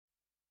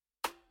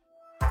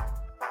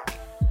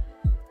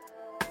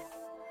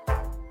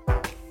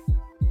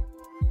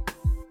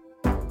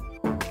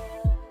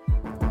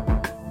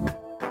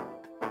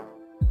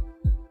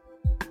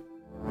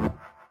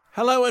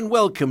Hello and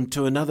welcome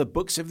to another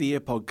Books of the Year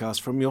podcast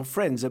from your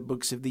friends at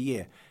Books of the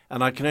Year.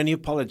 And I can only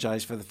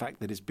apologise for the fact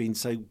that it's been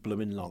so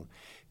blooming long.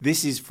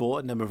 This is for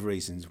a number of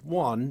reasons.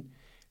 One,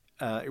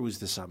 it was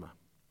the summer.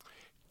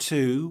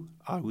 Two,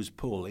 I was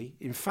poorly.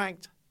 In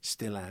fact,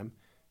 still am.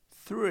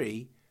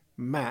 Three,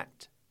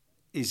 Matt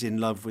is in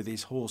love with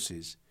his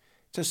horses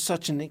to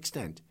such an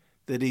extent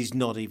that he's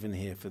not even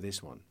here for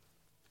this one.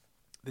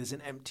 There's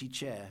an empty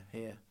chair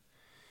here.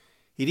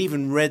 He'd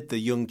even read the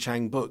Jung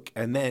Chang book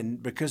and then,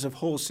 because of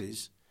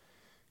horses,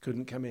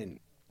 couldn't come in.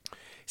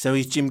 So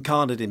he's Jim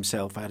Carnered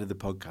himself out of the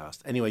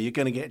podcast. Anyway, you're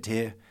going to get to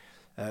hear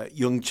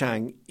Jung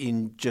Chang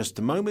in just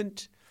a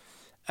moment.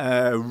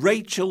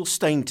 Rachel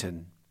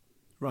Stainton,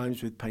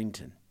 rhymes with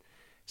Painton.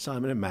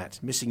 Simon and Matt,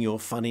 missing your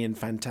funny and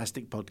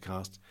fantastic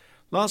podcast.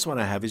 Last one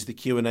I have is the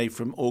Q&A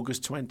from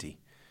August 20.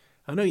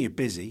 I know you're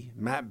busy,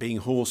 Matt being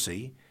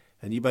horsey,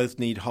 and you both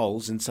need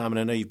holes, and Simon,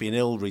 I know you've been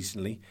ill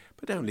recently,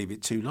 but don't leave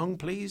it too long,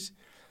 please.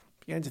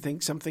 Began to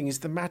think something is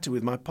the matter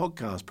with my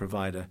podcast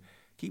provider.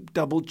 Keep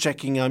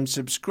double-checking I'm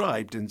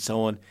subscribed and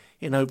so on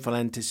in hopeful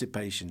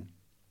anticipation.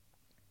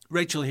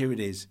 Rachel, here it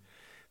is.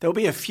 There'll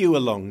be a few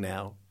along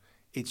now.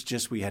 It's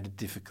just we had a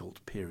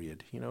difficult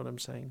period. You know what I'm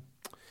saying?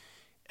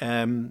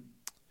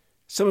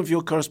 Some of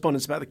your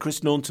correspondence about the Chris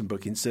Naunton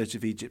book, In Search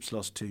of Egypt's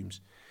Lost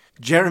Tombs.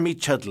 Jeremy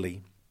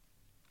Chudley.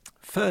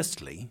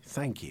 Firstly,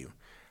 thank you.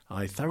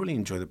 I thoroughly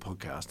enjoy the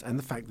podcast, and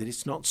the fact that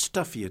it's not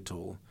stuffy at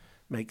all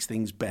makes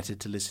things better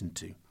to listen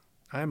to.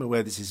 I am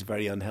aware this is a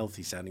very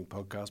unhealthy sounding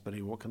podcast, but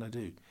what can I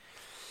do?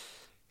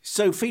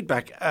 So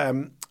feedback,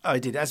 I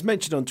did. As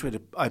mentioned on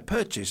Twitter, I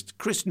purchased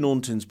Chris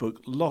Naunton's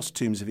book, Lost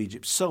Tombs of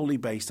Egypt, solely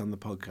based on the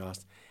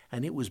podcast,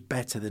 and it was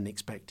better than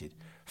expected.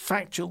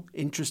 Factual,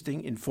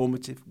 interesting,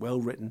 informative,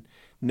 well-written,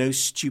 no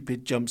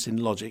stupid jumps in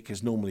logic,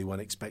 as normally one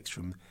expects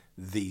from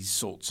these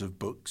sorts of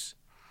books.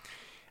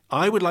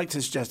 I would like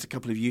to suggest a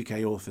couple of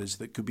UK authors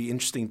that could be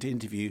interesting to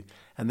interview,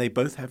 and they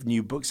both have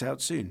new books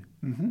out soon.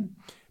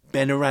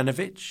 Ben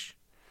Aranovich,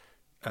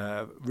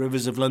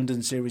 Rivers of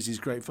London series is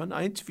great fun.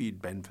 I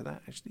interviewed Ben for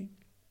that, actually.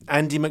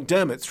 Andy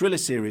McDermott, thriller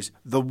series,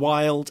 The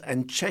Wild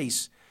and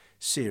Chase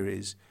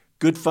series.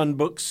 Good fun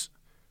books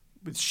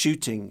with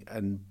shooting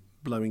and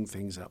blowing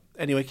things up.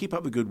 Anyway, keep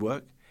up the good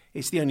work.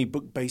 It's the only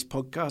book-based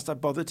podcast I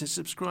bother to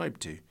subscribe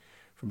to.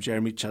 From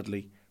Jeremy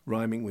Chudley,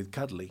 rhyming with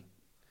cuddly.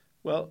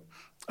 Well,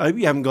 I hope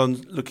you haven't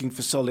gone looking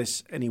for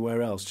solace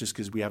anywhere else just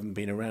because we haven't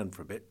been around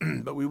for a bit,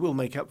 but we will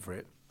make up for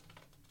it.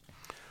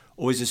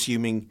 Always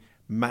assuming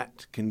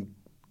Matt can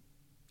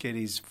get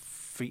his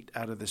feet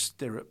out of the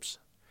stirrups.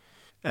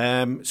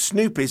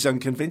 Snoop is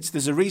unconvinced.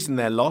 There's a reason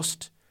they're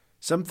lost.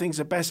 Some things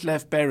are best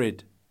left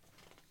buried.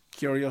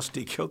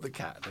 Curiosity killed the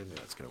cat. I don't think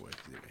that's going to work,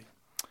 is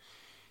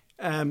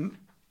it?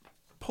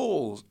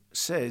 Paul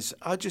says,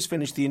 I just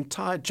finished the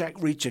entire Jack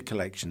Reacher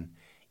collection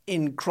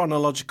in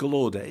chronological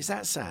order. Is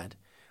that sad?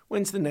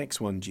 When's the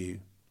next one due?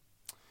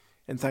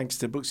 And thanks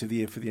to Books of the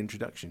Year for the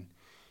introduction.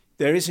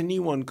 There is a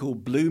new one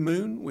called Blue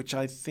Moon, which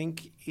I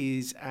think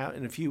is out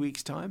in a few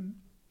weeks' time,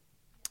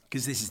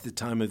 because this is the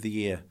time of the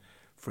year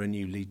for a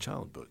new Lee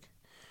Child book.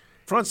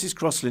 Francis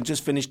Crossland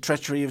just finished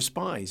Treachery of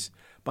Spies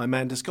by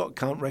Amanda Scott.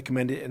 Can't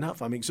recommend it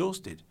enough. I'm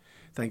exhausted,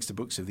 thanks to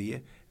Books of the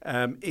Year.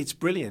 It's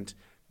brilliant.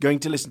 Going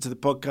to listen to the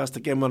podcast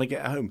again when I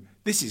get home.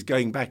 This is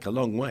going back a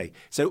long way.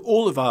 So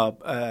all of our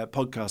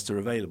podcasts are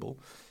available.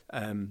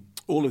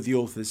 All of the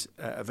authors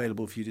are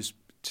available for you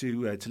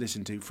to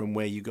listen to from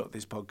where you got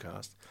this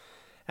podcast.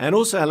 And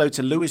also hello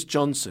to Lewis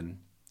Johnson,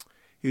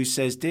 who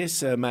says, Dear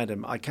Sir,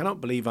 Madam, I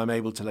cannot believe I'm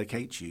able to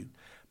locate you.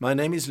 My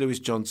name is Lewis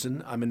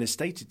Johnson. I'm an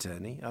estate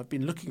attorney. I've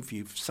been looking for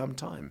you for some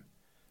time.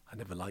 I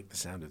never like the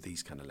sound of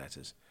these kind of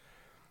letters.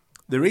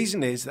 The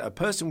reason is that a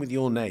person with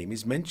your name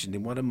is mentioned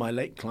in one of my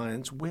late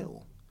client's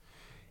will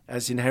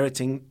as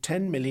inheriting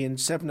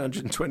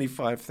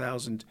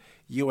 $10,725,000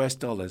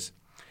 US.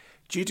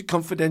 Due to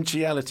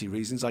confidentiality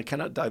reasons, I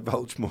cannot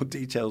divulge more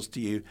details to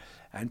you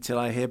until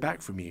I hear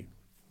back from you.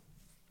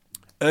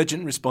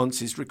 Urgent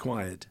response is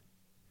required.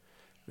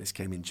 This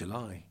came in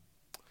July.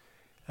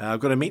 I've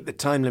got to meet the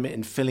time limit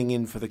in filling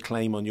in for the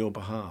claim on your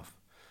behalf.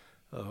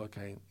 Oh,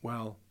 okay.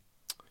 Well,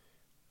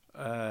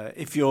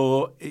 if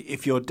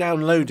you're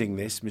downloading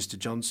this, Mr.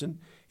 Johnson,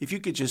 if you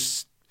could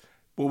just,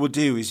 what we'll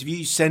do is if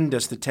you send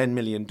us the $10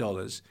 million,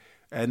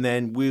 and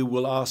then we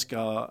will ask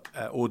our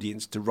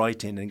audience to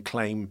write in and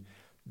claim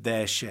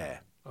their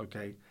share,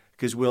 okay?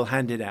 Because we'll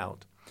hand it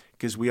out,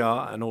 because we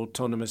are an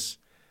autonomous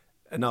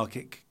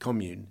anarchic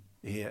commune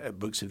here at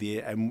Books of the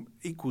Year, and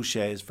equal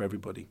shares for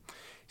everybody.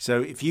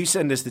 So if you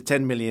send us the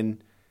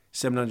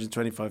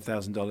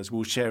 $10,725,000,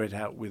 we'll share it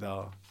out with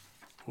our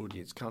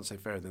audience. Can't say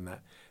fairer than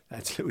that.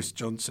 That's Lewis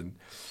Johnson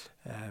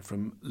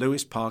from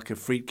Lewis Parker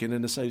Friedkin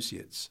and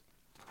Associates.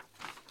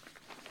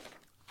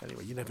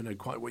 Anyway, you never know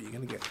quite what you're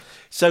going to get.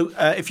 So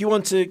if you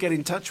want to get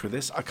in touch with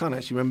us, I can't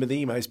actually remember the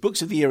email. It's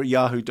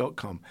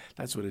booksoftheyear@yahoo.com.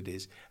 That's what it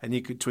is. And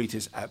you could tweet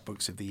us at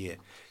Books of the Year.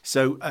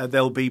 So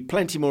there'll be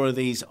plenty more of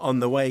these on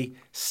the way.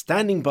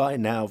 Standing by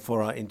now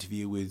for our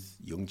interview with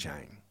Jung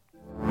Chang.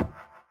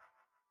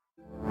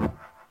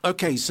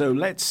 Okay, so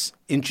let's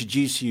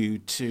introduce you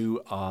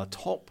to our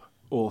top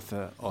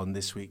author on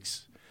this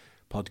week's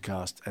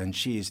podcast, and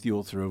she is the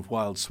author of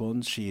Wild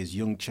Swans. She is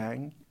Jung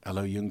Chang.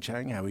 Hello, Jung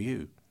Chang. How are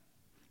you?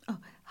 Oh,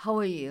 how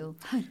are you?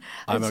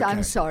 I'm okay.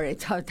 I'm sorry. I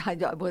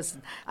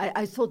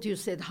thought you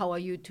said how are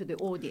you to the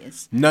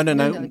audience. No.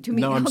 To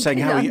me, I'm okay, saying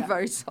how are you? I'm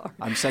very sorry.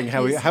 I'm saying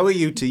how are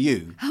you to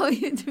you? How are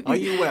you to me? Are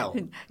you well?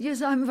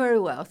 Yes, I'm very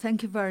well.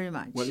 Thank you very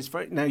much. Well,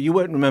 now you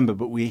won't remember,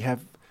 but we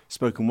have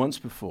spoken once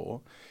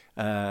before,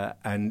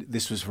 and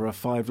this was for a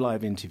 5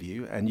 Live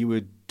interview, and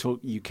you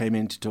came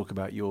in to talk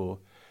about your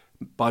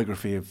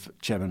biography of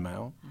Chairman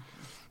Mao,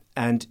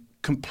 and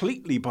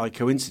completely by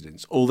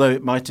coincidence, although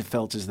it might have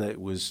felt as though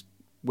it was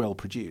well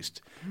produced,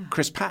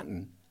 Chris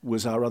Patten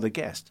was our other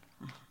guest,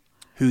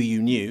 who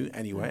you knew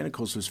anyway, and of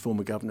course was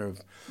former governor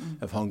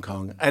of Hong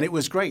Kong, and it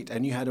was great,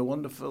 and you had a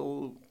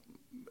wonderful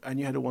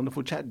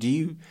chat. Do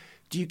you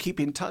keep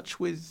in touch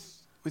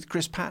with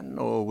Chris Patten,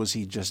 or was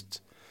he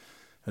just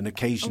an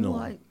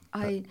occasional?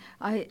 I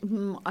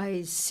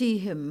see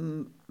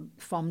him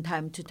from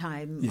time to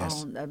time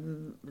Yes.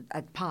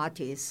 at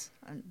parties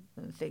and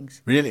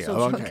things. Really?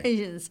 Social okay.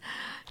 occasions.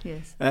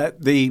 Yes.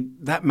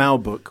 That Mao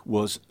book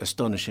was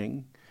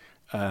astonishing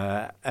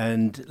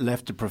and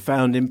left a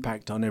profound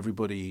impact on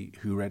everybody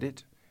who read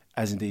it,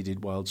 as indeed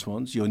did Wild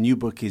Swans. Your new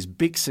book is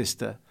Big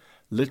Sister,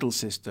 Little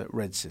Sister,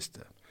 Red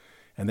Sister.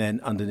 And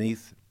then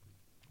underneath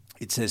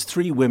it says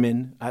 3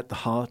 women at the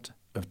heart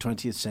of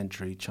 20th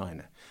century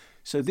China.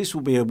 So this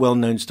will be a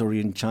well-known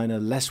story in China,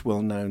 less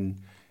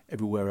well-known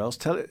everywhere else.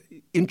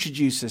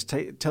 Introduce us,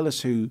 tell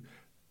us who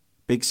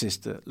Big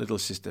Sister, Little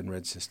Sister, and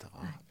Red Sister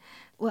are.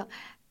 Well,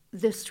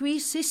 the 3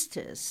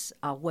 sisters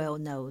are well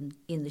known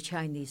in the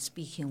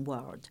Chinese-speaking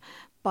world,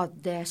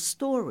 but their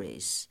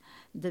stories,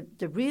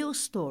 the real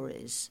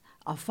stories,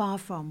 are far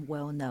from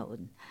well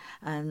known.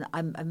 And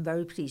I'm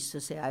very pleased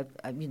to say I've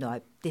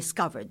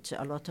discovered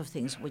a lot of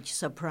things which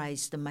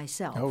surprised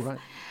myself. Oh, right.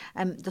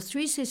 The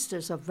 3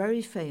 sisters are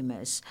very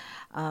famous.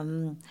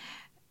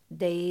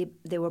 They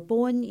were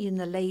born in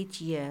the late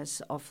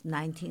years of the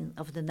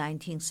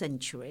 19th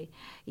century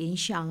in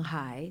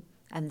Shanghai,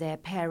 and their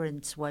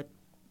parents were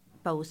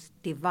both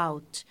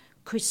devout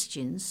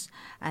Christians,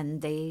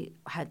 and they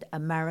had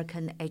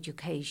American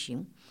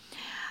education.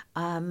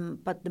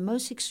 But the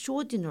most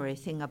extraordinary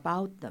thing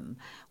about them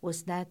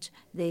was that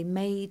they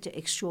made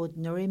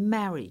extraordinary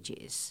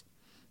marriages.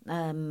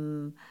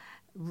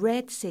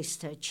 Red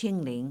sister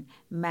Qingling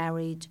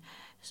married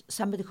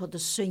somebody called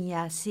Sun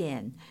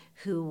Yat-sen,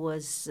 who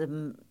was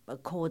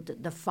called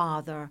the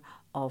father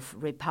of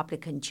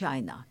Republican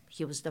China.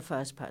 He was the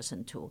first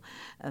person to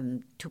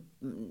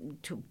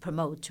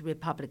promote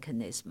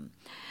republicanism.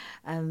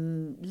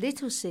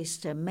 Little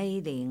sister Mei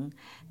Ling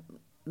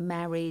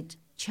married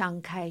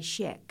Chiang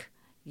Kai-shek,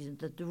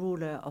 the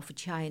ruler of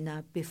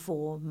China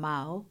before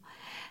Mao,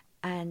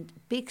 and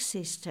big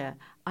sister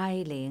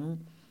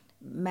Ailing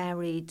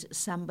married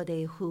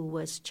somebody who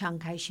was Chiang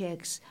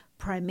Kai-shek's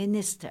prime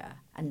minister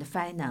and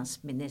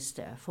finance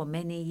minister for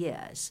many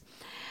years.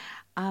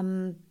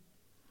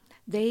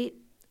 There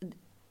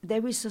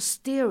is a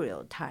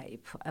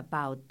stereotype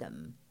about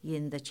them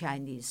in the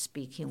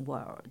Chinese-speaking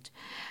world.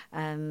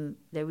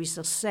 There is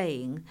a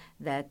saying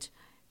that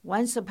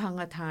once upon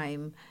a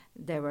time,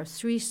 there were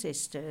 3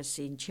 sisters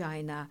in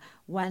China.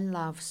 One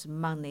loves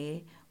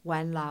money,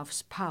 one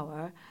loves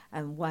power,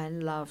 and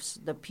one loves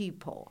the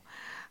people.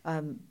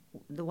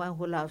 The one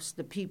who loves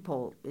the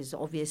people is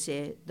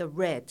obviously the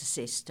red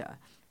sister,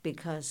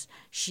 because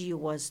she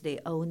was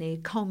the only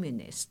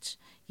communist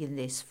in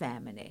this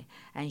family,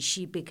 and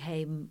she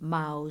became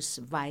Mao's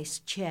vice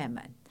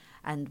chairman.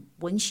 And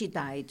when she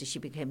died, she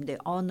became the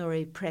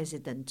honorary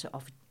president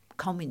of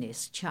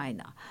Communist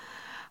China.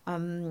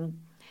 They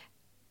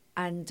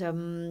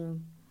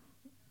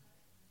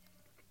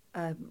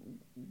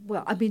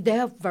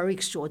are very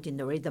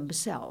extraordinary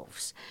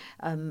themselves.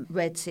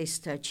 Red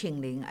sister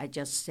Qingling, I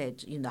just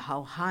said,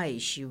 how high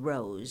she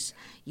rose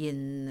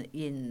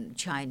in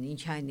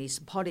Chinese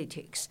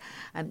politics.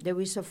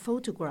 There is a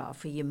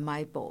photograph in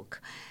my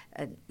book.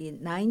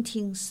 In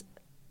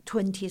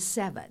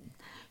 1927,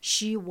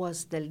 she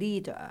was the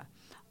leader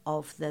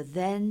of the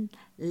then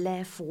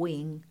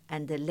left-wing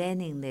and the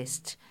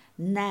Leninist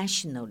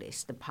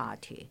nationalist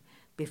party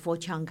before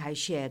Chiang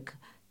Kai-shek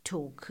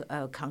took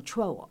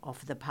control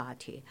of the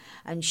party.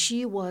 And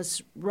she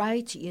was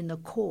right in the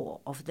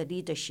core of the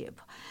leadership.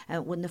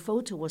 And when the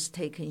photo was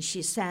taken,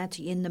 she sat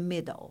in the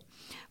middle,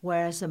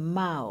 whereas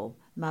Mao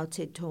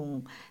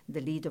Zedong,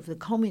 the leader of the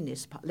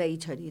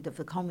later leader of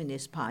the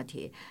Communist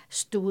Party,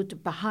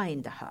 stood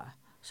behind her.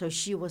 So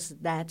she was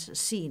that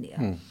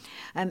senior.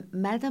 And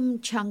Madame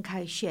Chiang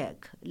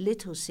Kai-shek,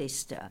 little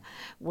sister,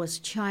 was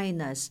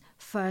China's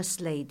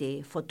first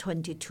lady for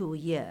 22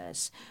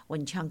 years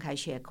when Chiang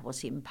Kai-shek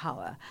was in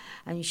power.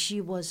 And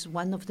she was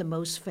one of the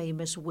most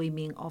famous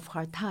women of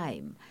her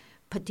time,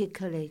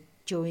 particularly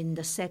during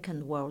the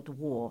Second World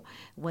War,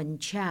 when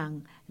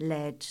Chiang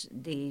led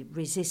the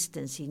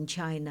resistance in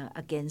China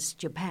against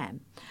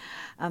Japan.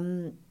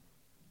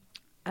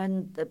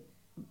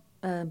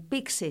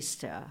 Big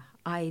sister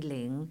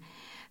Eileen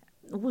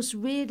was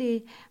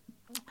really,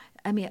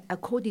 I mean,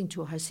 according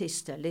to her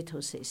sister,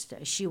 little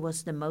sister, she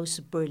was the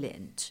most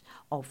brilliant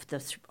of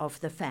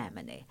the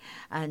family,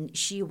 and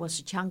she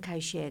was Chiang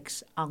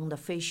Kai-shek's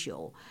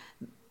unofficial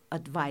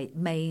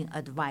main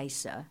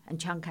advisor, and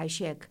Chiang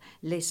Kai-shek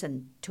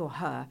listened to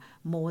her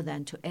more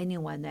than to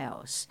anyone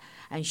else.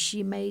 And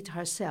she made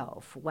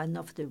herself one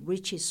of the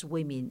richest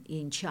women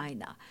in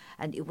China.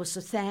 And it was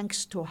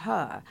thanks to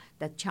her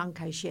that Chiang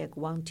Kai-shek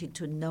wanted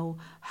to know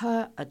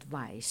her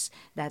advice,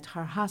 that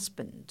her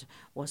husband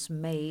was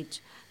made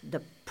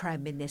the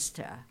prime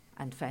minister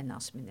and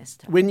finance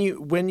minister. When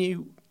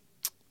you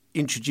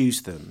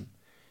introduce them,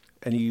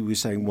 and you were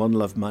saying one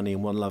loved money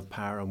and one loved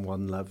power and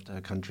one loved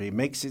her country, it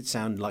makes it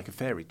sound like a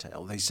fairy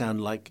tale. They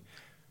sound like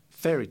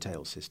fairy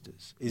tale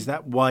sisters. Is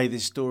that why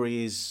this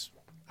story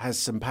has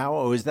some power,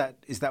 or is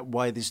that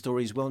why this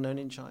story is well known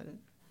in China?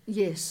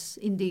 Yes,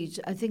 indeed.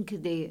 I think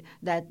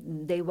that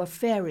they were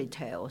fairy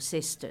tale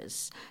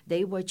sisters.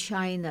 They were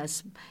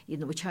China's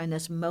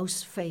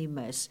most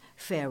famous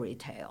fairy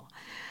tale.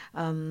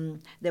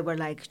 They were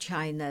like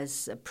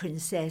China's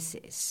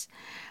princesses.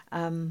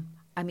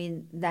 I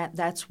mean,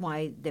 that's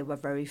why they were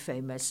very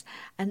famous.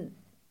 And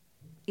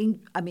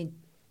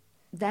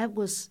that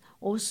was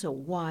also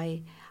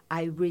why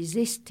I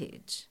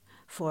resisted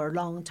for a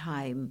long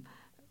time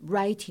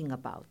writing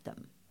about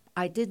them.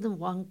 I didn't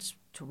want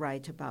to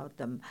write about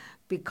them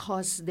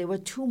because they were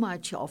too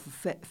much of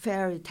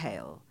fairy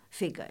tale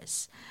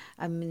figures.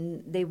 I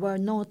mean, they were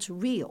not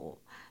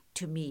real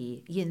to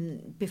me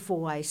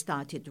before I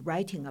started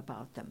writing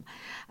about them.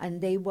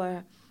 And they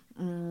were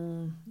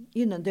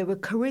they were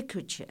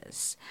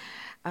caricatures.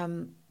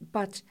 And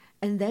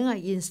then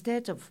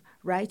instead of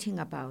writing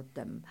about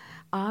them,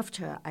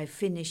 after I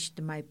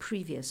finished my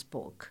previous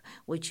book,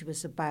 which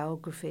was a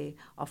biography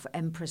of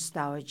Empress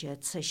Dowager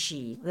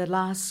Cixi, the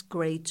last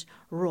great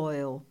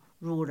royal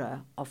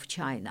ruler of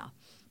China.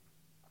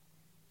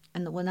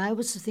 And when I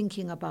was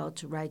thinking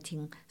about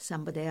writing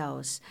somebody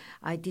else,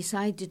 I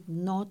decided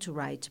not to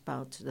write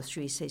about the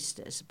three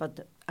sisters,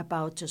 but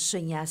about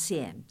Sun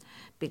Yat-sen,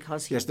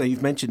 because yes, now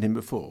you've mentioned him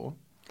before.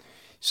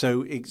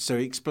 So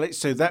explain.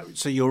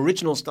 So your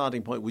original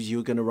starting point was you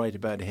were going to write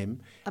about him.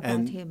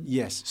 About him.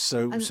 Yes.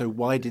 So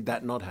why did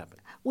that not happen?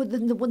 Well,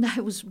 when I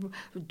was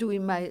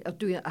I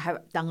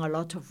have done a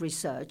lot of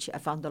research. I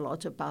found a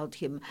lot about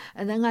him,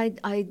 and then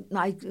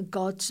I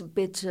got a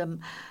bit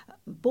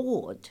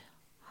bored.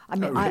 I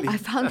mean, really? I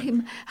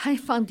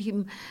found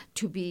him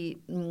to be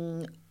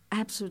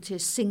absolutely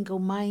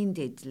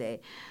single-mindedly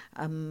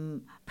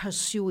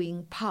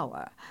pursuing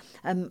power,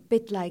 a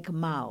bit like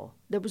Mao.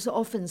 There was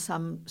often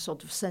some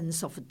sort of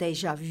sense of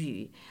déjà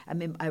vu. I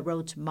mean, I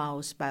wrote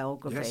Mao's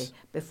biography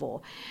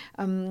before,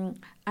 so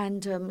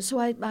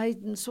I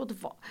sort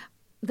of.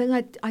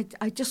 Then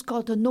I just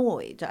got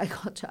annoyed. I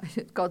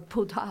got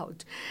put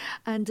out,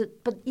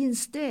 but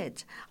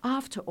instead,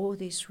 after all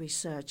this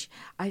research,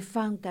 I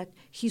found that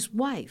his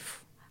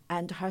wife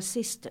and her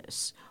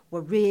sisters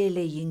were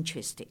really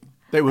interesting.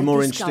 They were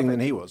more interesting than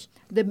he was.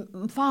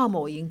 Far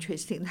more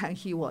interesting than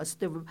he was.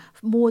 They were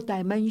more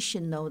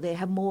dimensional. They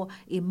have more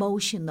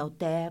emotional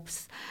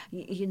depth.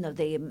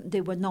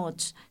 They were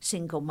not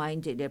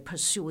single-mindedly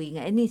pursuing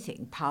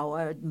anything,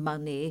 power,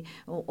 money,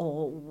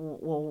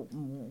 or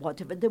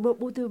whatever. They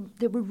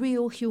were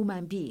real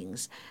human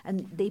beings,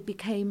 and they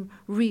became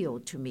real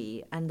to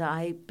me. And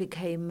I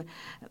became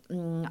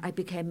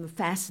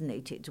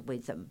fascinated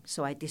with them.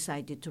 So I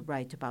decided to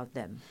write about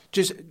them.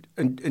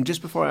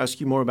 Just before I ask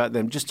you more about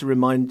them, just to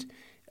remind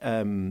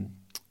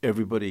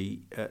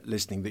everybody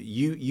listening that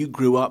you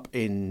grew up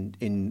in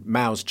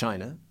Mao's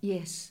China.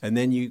 Yes. And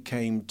then you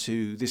came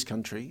to this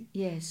country.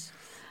 Yes.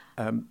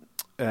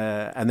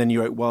 And then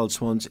you wrote Wild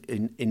Swans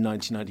in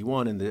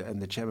 1991 in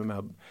the Chairman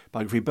Mao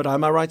biography. But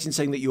am I right in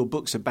saying that your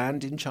books are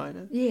banned in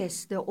China?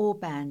 Yes, they're all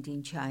banned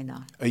in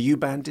China. Are you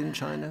banned in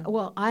China?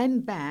 Well, I'm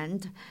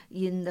banned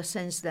in the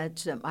sense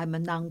that I'm a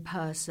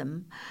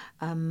non-person,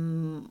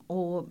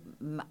 or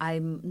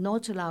I'm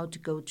not allowed to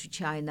go to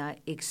China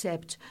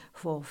except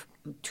for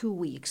 2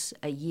 weeks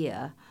a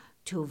year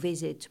to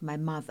visit my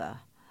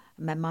mother.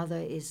 My mother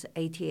is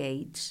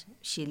 88.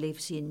 She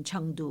lives in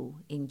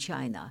Chengdu in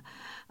China.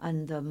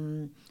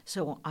 And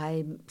so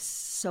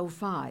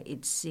far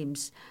it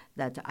seems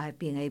that I've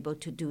been able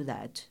to do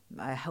that.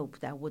 I hope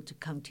that would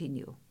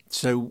continue.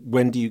 So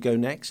when do you go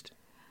next?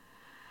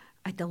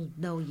 I don't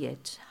know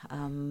yet.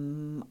 I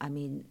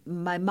mean,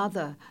 my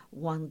mother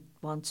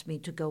wants me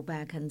to go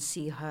back and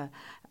see her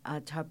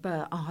on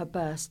her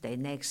birthday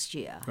next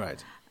year.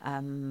 Right.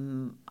 I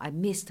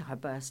missed her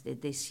birthday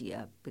this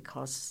year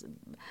because,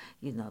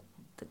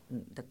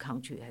 the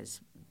country has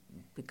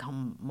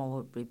become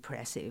more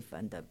repressive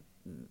and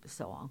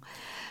so on.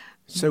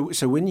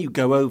 So when you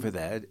go over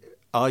there,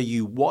 are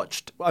you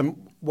watched?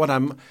 What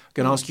I'm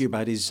going to ask you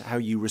about is how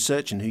you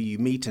research and who you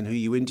meet and who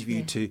you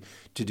interview to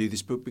do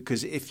this book.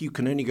 Because if you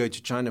can only go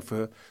to China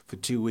for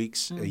 2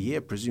 weeks a year,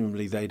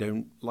 presumably they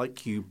don't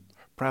like you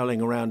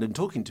prowling around and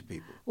talking to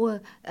people. Well,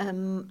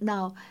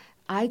 now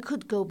I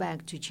could go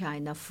back to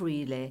China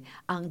freely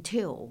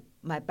until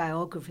my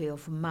biography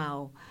of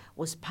Mao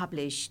was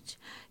published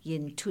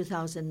in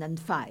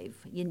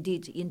 2005.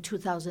 Indeed, in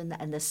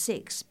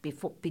 2006,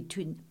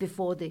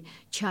 before the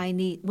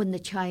Chinese, when the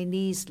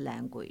Chinese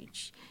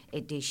language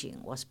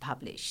edition was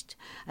published,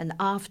 and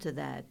after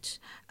that,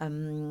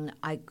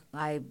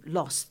 I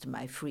lost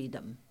my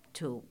freedom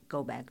to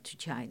go back to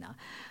China,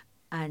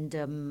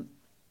 and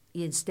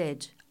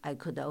instead I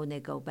could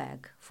only go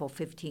back for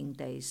 15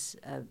 days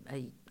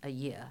a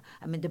year.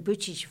 I mean, the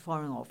British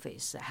Foreign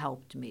Office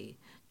helped me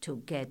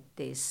to get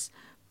this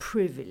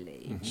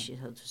privilege,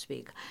 so to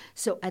speak.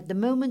 So at the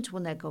moment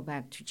when I go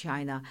back to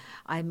China,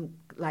 I'm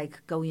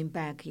like going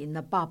back in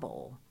a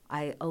bubble.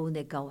 I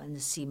only go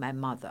and see my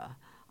mother.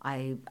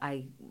 I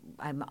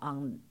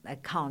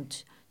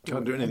can't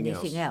do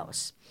anything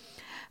else.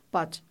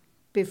 But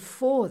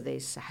before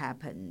this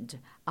happened,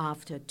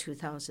 after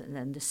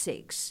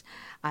 2006,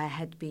 I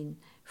had been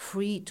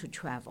free to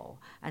travel,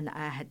 and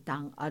I had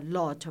done a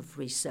lot of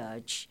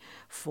research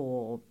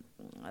for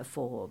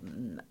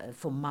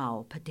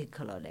Mao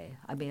particularly.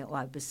 I mean,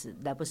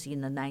 that was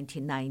in the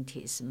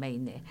 1990s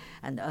mainly,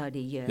 and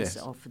early years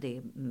of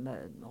the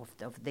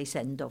this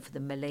end of the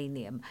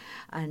millennium,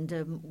 and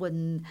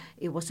when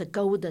it was a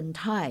golden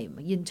time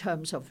in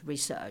terms of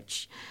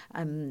research,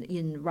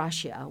 in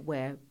Russia,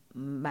 where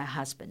my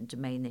husband,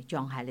 mainly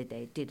John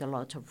Halliday, did a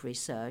lot of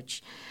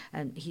research,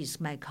 and he's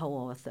my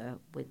co-author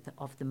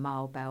of the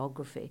Mao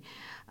biography.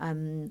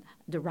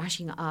 The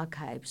Russian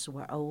archives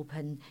were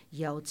open.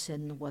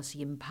 Yeltsin was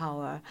in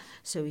power,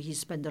 so he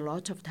spent a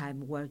lot of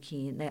time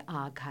working in the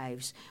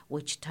archives,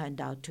 which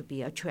turned out to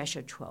be a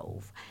treasure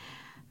trove.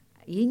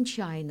 In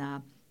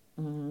China,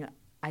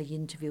 I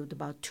interviewed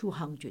about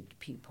 200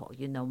 people,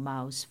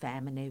 Mao's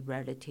family,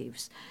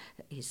 relatives,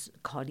 his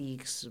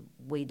colleagues,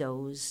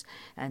 widows,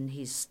 and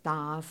his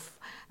staff,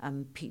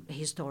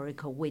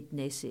 historical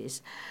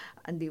witnesses.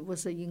 And it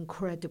was an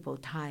incredible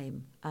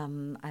time,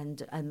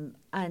 and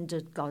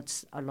it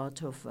got a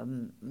lot of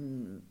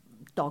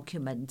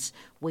documents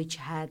which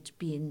had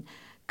been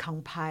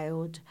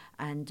compiled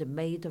and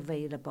made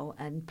available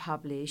and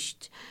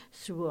published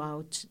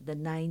throughout the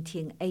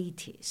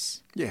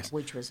 1980s,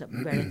 which was a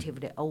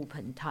relatively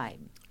open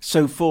time.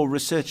 So for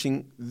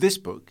researching this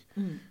book,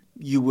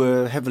 you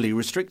were heavily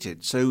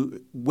restricted. So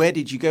where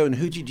did you go and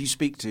who did you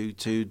speak to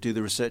do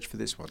the research for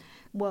this one?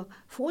 Well,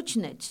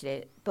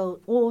 fortunately,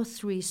 all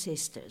three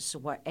sisters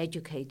were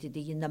educated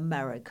in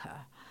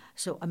America.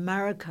 So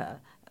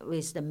America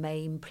is the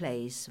main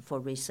place for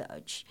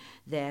research.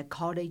 Their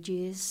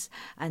colleges,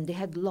 and they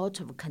had a lot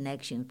of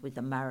connections with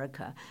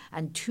America.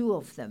 And two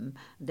of them,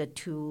 the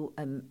two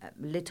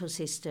little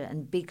sister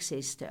and big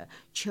sister,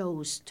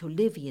 chose to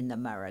live in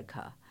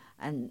America.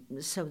 And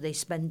so they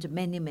spent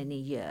many, many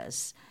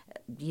years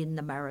in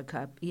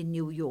America, in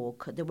New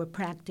York. They were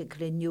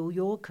practically New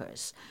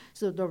Yorkers.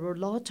 So there were a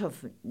lot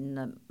of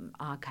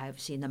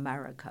archives in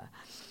America.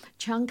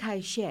 Chiang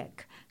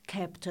Kai-shek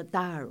kept a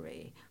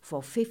diary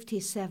for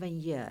 57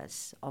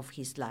 years of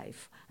his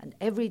life. And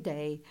every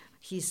day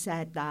he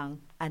sat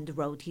down and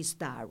wrote his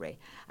diary.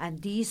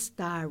 And these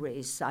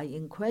diaries are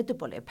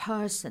incredibly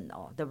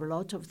personal. There were a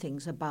lot of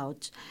things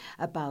about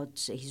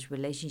his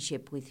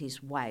relationship with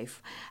his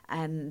wife.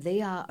 And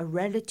they are a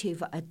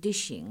relative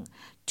addition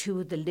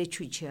to the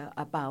literature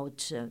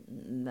about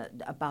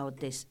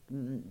this,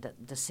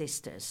 the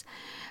sisters.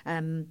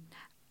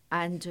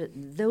 And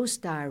those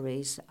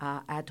diaries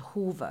are at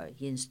Hoover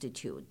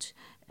Institute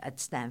at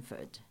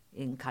Stanford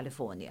in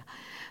California.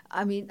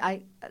 I mean,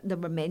 there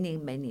were many,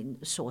 many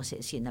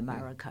sources in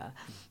America.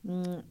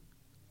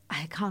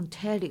 I can't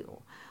tell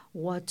you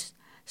what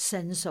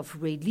sense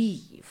of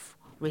relief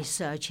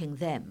researching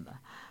them,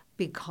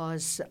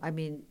 because, I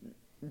mean,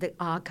 the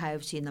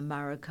archives in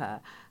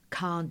America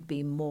can't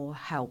be more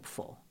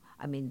helpful.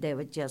 I mean, they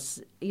were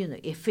just,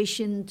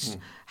 efficient,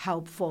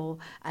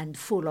 helpful, and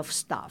full of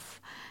stuff.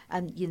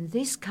 And in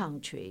this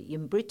country,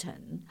 in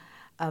Britain,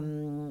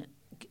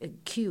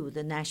 Kew,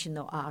 the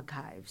National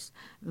Archives,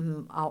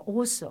 are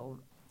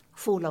also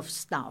full of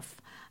stuff,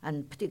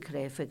 and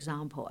particularly, for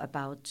example,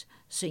 about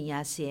Sun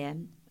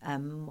Yat-sen,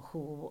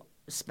 who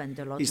spent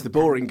a lot He's of the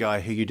time. boring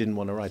guy who you didn't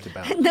want to write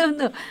about.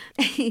 No.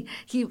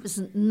 He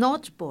was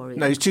not boring.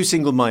 No, he's too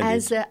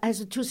single-minded.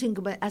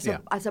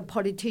 As a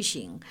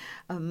politician.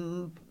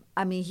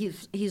 I mean,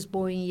 he's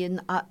boring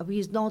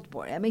he's not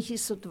boring. I mean,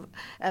 he's sort of,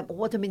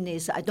 what I mean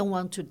is, I don't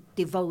want to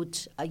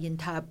devote an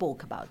entire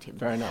book about him.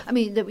 Fair enough. I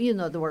mean, there were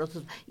a lot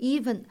of,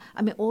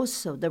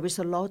 also there is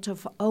a lot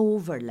of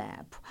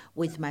overlap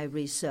with my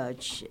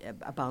research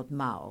about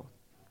Mao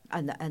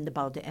and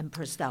about the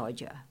Emperor's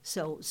Dowager.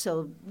 So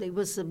it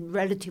was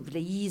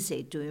relatively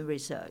easy doing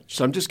research.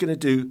 So I'm just going to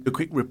do a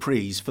quick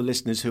reprise for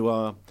listeners who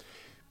are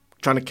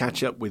trying to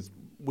catch up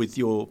with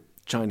your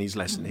Chinese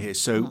lesson here.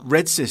 So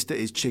Red Sister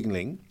is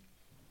Qingling.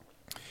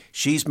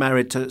 She's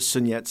married to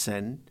Sun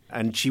Yat-sen,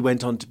 and she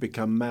went on to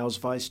become Mao's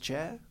vice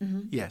chair.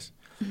 Yes.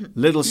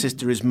 Little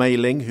sister is Mei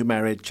Ling, who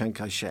married Chiang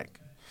Kai-shek.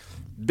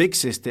 Big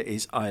sister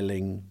is Ai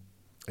Ling,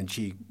 and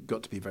she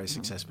got to be very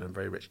successful and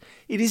very rich.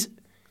 It is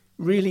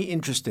really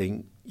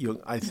interesting,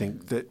 Jung, I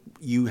think, that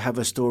you have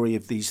a story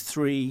of these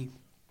three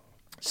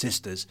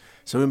sisters,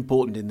 so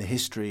important in the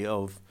history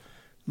of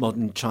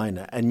modern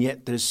China, and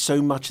yet there's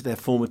so much of their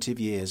formative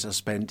years are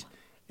spent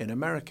in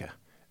America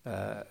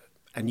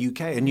and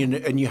UK,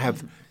 and you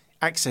have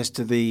access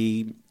to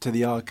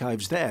the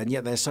archives there, and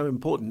yet they're so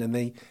important,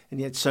 and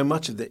yet so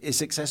much of it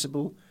is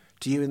accessible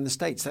to you in the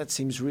States. That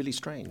seems really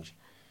strange.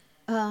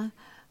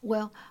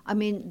 Well, I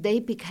mean, they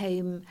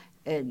became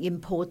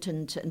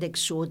important and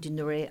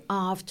extraordinary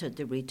after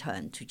the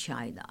return to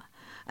China.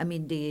 I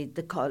mean, they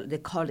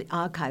call it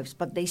archives,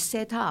 but they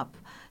set up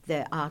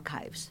their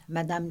archives.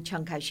 Madame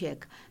Chiang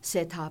Kai-shek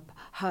set up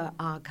her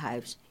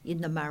archives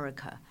in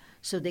America.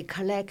 So they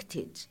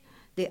collected,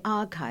 the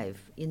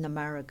archive in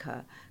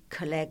America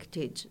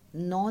collected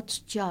not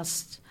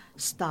just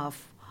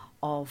stuff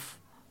of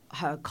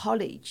her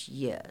college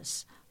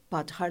years,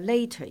 but her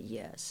later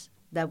years.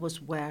 That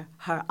was where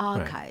her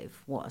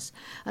archive was.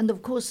 And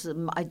of course,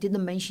 I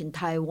didn't mention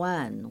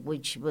Taiwan,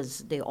 which was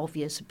the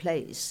obvious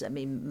place. I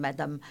mean,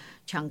 Madame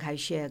Chiang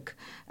Kai-shek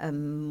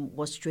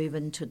was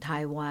driven to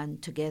Taiwan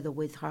together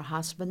with her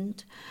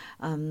husband.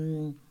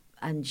 And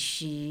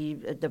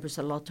there was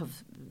a lot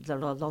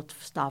of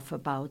stuff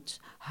about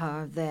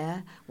her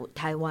there.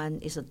 Taiwan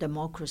is a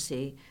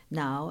democracy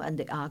now, and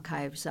the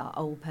archives are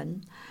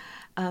open.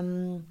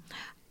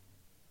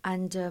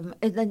 And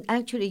then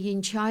actually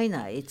in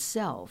China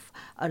itself,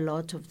 a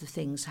lot of the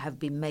things have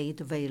been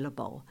made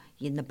available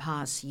in the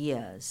past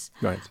years.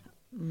 Right.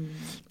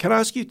 Can I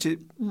ask you to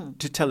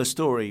tell a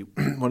story,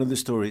 one of the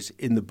stories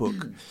in the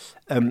book?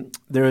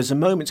 There is a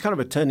moment, it's kind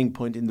of a turning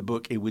point in the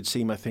book, it would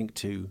seem, I think,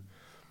 to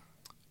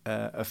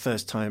a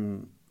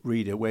first-time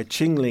reader, where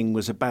Qingling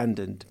was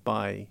abandoned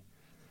by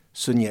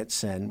Sun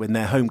Yat-sen when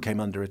their home came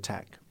under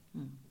attack.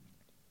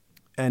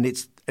 And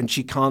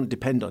she can't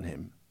depend on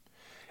him.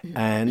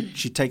 And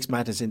she takes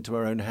matters into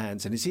her own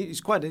hands. And it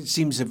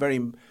seems a very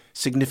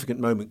significant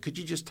moment. Could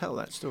you just tell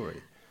that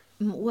story?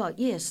 Well,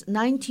 yes.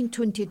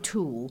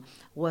 1922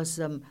 was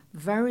a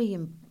very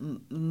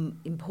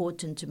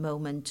important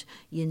moment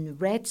in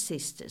Red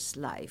Sister's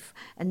life.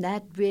 And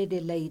that really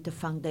laid the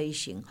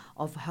foundation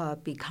of her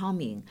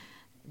becoming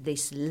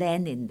this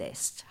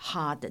Leninist,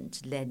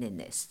 hardened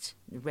Leninist,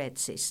 Red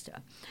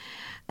Sister.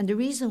 And the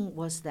reason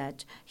was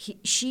that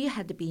she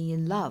had been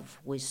in love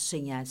with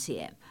Sun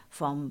Yat-sen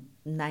from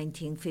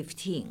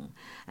 1915,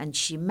 and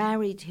she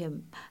married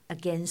him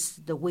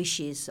against the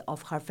wishes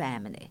of her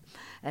family.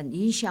 And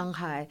in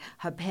Shanghai,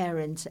 her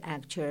parents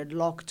actually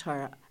locked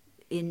her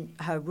in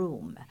her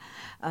room,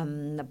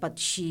 but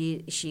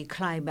she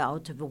climbed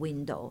out of a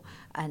window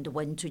and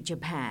went to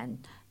Japan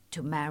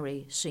to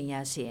marry Sun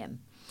Yat-sen.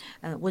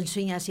 When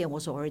Sun Yat-sen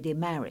was already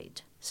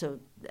married, so.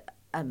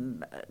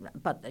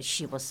 But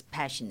she was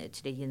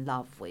passionately in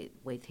love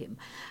with him,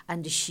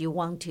 and she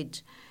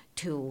wanted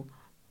to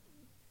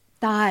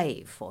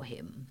die for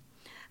him.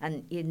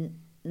 And in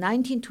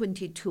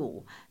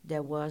 1922,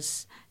 there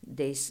was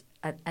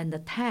an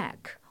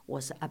attack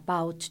was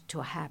about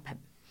to happen,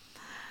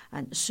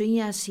 and Sun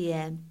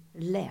Yat-sen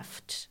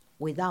left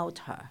without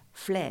her,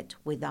 fled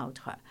without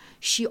her.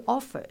 She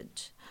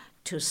offered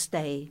to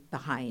stay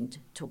behind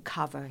to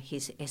cover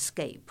his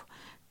escape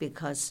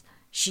because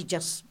she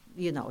just,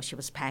 she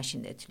was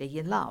passionately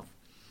in love.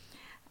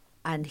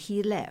 And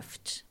he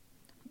left.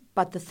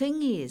 But the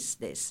thing is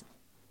this,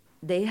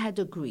 they had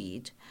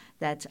agreed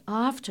that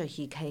after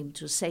he came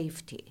to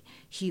safety,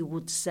 he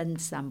would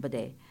send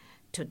somebody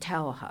to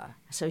tell her,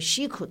 so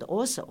she could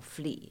also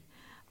flee.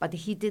 But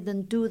he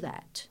didn't do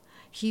that.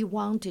 He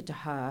wanted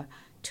her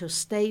to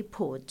stay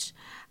put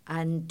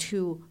and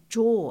to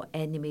draw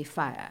enemy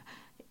fire.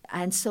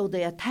 And so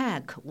the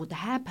attack would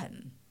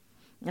happen.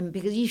 And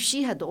because if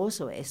she had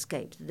also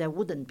escaped, there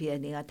wouldn't be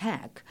any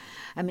attack.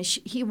 I mean,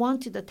 he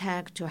wanted the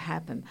attack to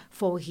happen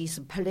for his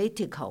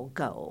political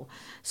goal,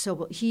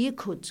 so he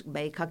could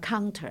make a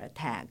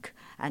counterattack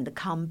and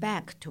come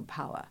back to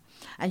power.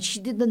 And she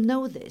didn't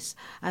know this.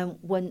 And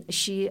when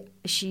she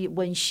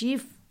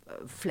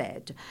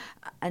fled,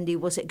 and it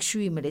was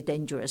extremely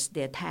dangerous.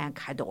 The attack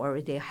had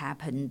already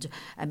happened.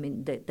 I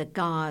mean, the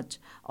guard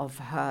of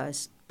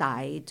hers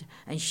died,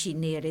 and she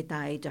nearly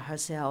died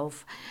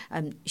herself.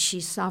 She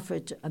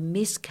suffered a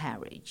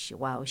miscarriage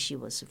while she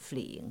was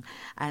fleeing,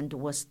 and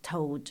was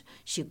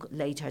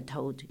later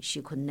told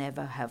she could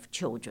never have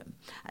children.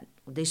 And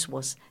this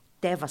was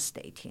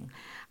devastating.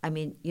 I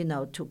mean,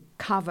 to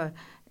cover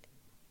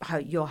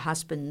your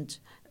husband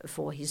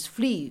for his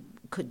flee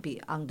could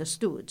be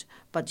understood,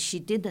 but she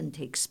didn't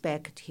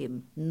expect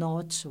him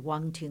not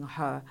wanting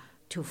her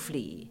to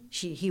flee.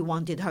 He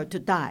wanted her to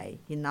die,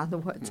 in other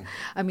words.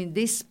 I mean,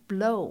 this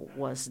blow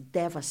was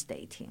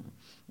devastating.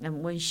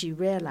 And when she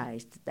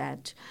realized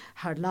that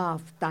her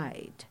love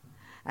died,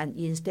 and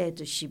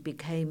instead she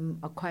became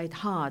a quite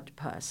hard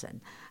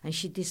person, and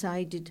she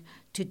decided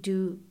to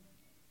do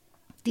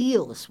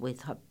deals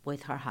with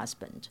her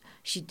husband.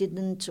 She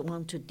didn't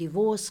want to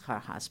divorce her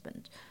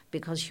husband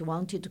because she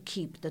wanted to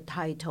keep the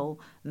title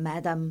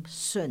Madame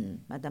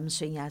Sun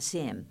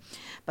Yat-sen,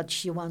 but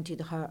she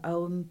wanted her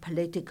own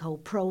political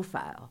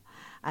profile,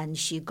 and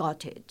she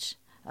got it.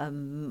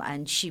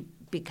 And she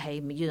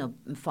became,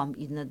 from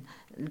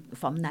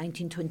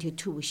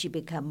 1922, she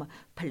became a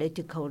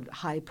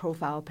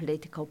high-profile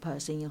political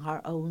person in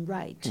her own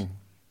right. Mm.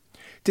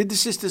 Did the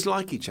sisters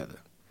like each other?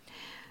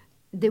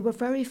 They were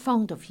very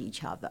fond of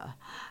each other.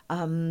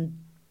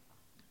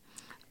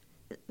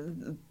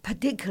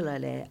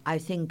 Particularly, I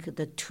think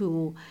the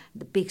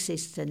big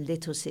sister and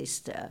little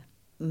sister,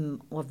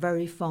 were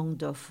very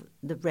fond of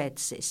the red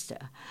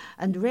sister.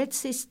 And the red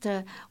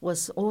sister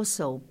was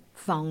also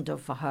fond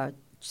of her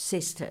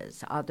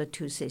sisters, other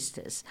two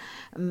sisters.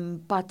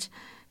 But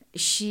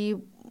she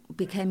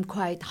became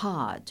quite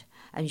hard,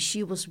 and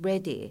she was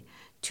ready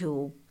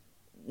to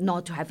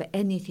not to have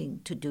anything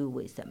to do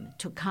with them,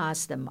 to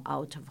cast them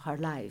out of her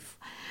life,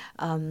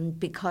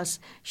 because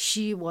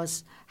she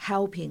was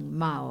helping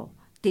Mao.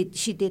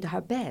 She did her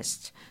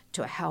best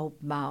to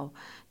help Mao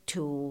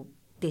to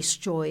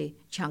destroy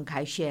Chiang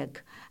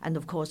Kai-shek, and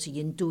of course,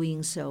 in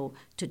doing so,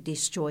 to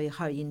destroy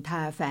her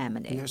entire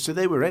family. Yeah, so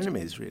they were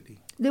enemies, really.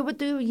 They were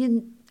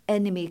in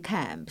enemy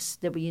camps.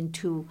 They were in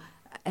two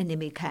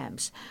enemy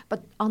camps.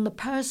 But on the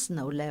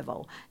personal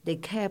level, they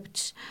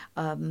kept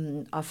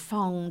a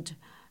fond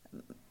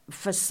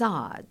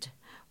facade.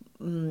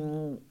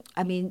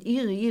 I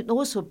mean,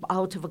 also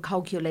out of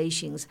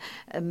calculations,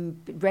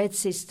 Red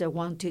Sister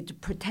wanted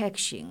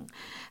protection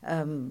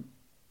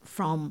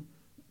from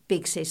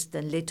Big Sister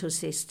and Little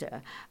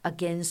Sister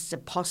against the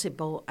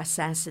possible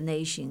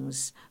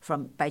assassinations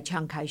by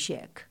Chiang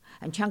Kai-shek.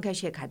 And Chiang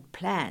Kai-shek had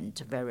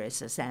planned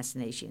various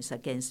assassinations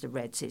against the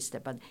Red Sister,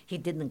 but he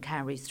didn't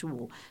carry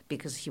through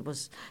because he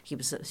was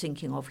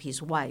thinking of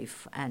his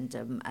wife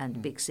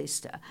and Big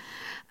Sister.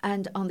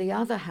 And on the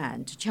other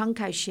hand, Chiang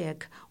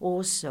Kai-shek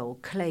also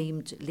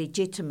claimed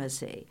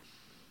legitimacy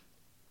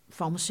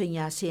from Sun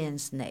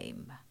Yat-sen's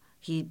name,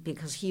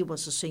 because he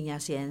was Sun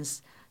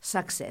Yat-sen's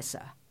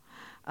successor.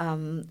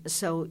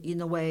 So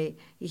in a way,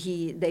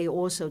 they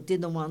also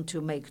didn't want to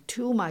make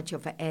too much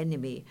of an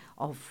enemy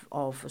of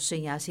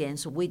Sun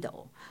Yat-sen's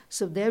widow.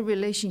 So their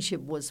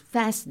relationship was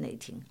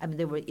fascinating. I mean,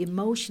 they were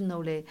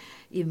emotionally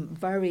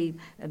very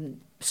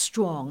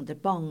strong. The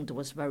bond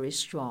was very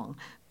strong.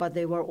 But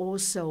they were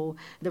also,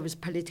 there was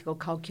political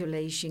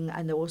calculation,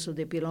 and also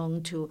they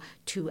belonged to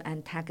two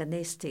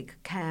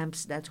antagonistic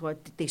camps that were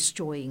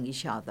destroying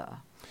each other.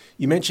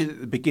 You mentioned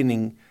at the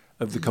beginning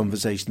of the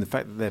conversation the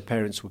fact that their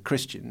parents were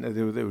Christian.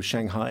 They were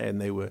Shanghai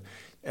and they were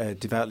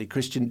devoutly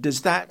Christian.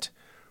 Does that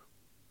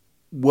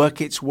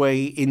work its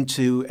way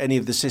into any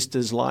of the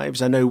sisters'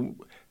 lives? I know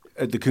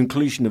at the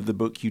conclusion of the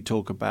book you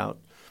talk about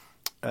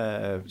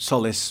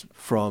solace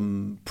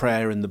from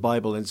prayer and the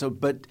Bible, and so.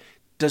 But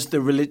does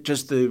the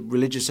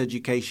religious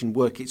education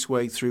work its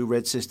way through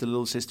Red Sister,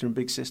 Little Sister, and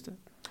Big Sister?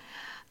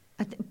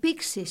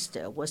 Big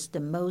Sister was the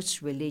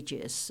most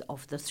religious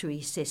of the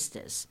three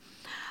sisters.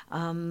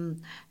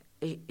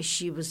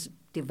 She was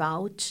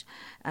devout.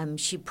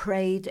 She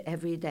prayed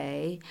every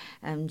day.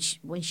 And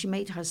when she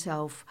made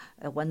herself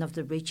one of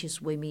the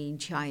richest women in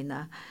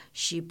China,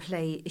 she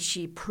prayed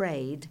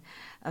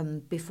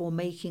before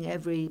making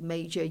every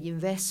major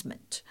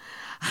investment.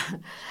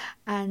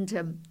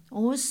 And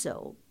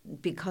also,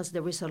 because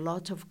there was a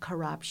lot of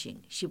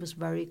corruption, she was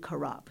very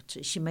corrupt.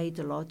 She made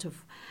a lot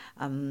of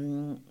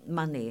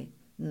money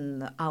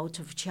out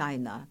of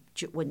China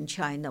when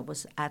China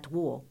was at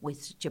war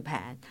with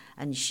Japan,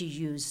 and she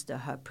used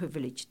her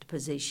privileged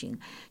position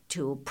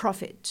to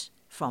profit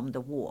from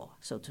the war,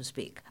 so to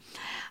speak.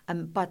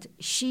 But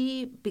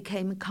she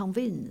became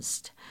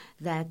convinced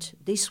that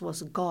this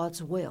was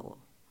God's will.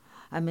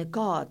 I mean,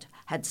 God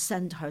had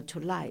sent her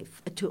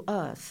to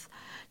earth,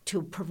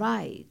 to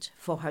provide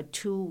for her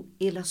two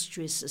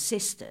illustrious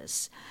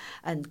sisters.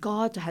 And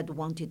God had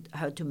wanted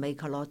her to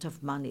make a lot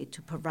of money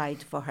to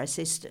provide for her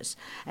sisters.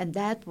 And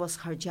that was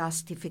her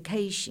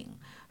justification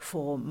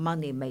for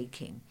money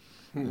making.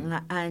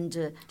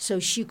 And so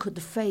she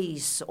could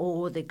face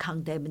all the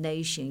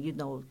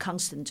condemnation,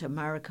 constant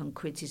American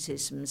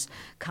criticisms,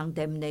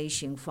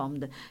 condemnation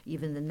from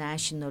even the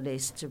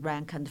nationalist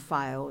rank and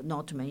file,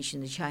 not to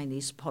mention the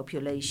Chinese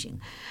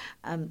population.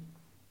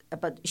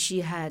 But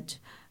she had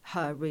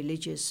her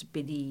religious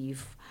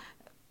belief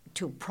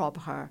to prop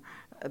her,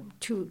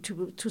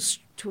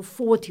 to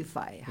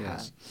fortify her.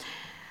 Yes.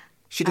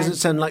 She doesn't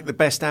sound like the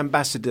best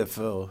ambassador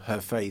for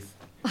her faith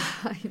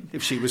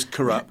if she was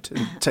corrupt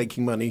and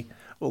taking money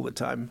all the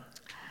time.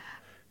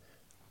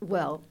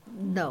 Well,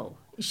 no,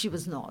 she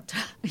was not.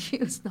 She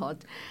was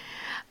not.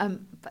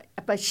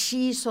 But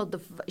she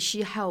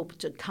she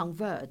helped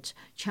convert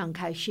Chiang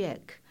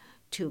Kai-shek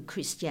to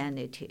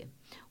Christianity,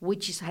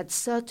 which had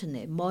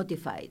certainly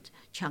modified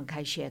Chiang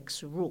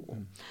Kai-shek's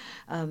rule.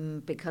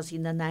 Because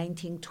in the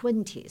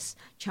 1920s,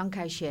 Chiang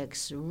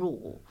Kai-shek's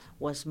rule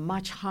was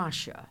much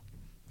harsher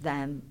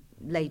than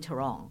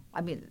later on.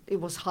 I mean,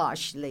 it was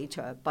harsh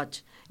later,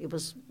 but it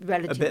was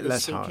relatively a bit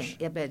less speaking, harsh.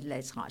 a bit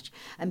less harsh.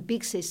 And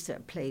Big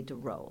Sister played a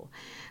role,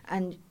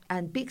 and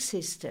Big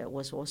Sister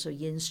was also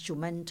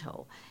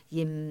instrumental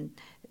in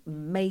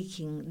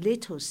making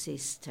Little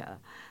Sister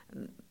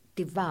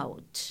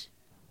devout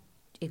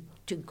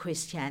to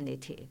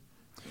Christianity.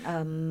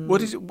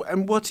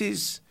 What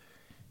is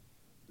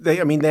they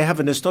have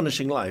an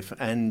astonishing life,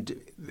 and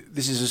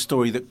this is a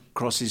story that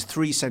crosses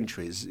 3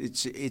 centuries.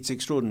 It's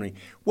extraordinary.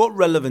 What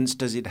relevance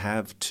does it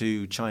have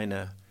to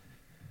China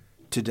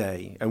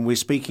today? And we're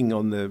speaking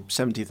on the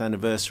 70th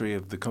anniversary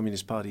of the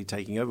Communist Party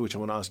taking over, which I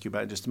want to ask you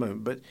about in just a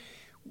moment. But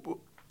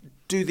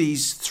do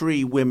these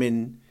 3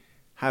 women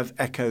have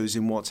echoes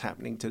in what's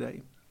happening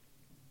today?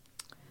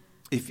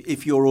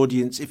 If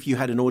you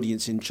had an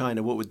audience in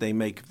China, what would they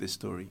make of this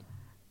story?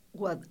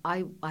 Well,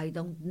 I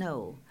don't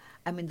know.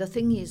 I mean, the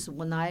thing is,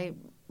 when I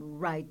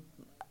write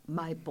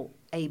my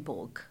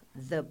book,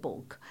 the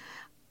book,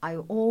 I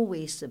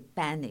always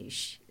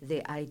banish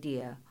the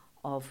idea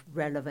of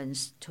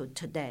relevance to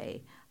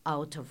today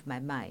out of my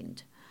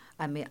mind.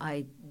 I mean,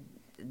 I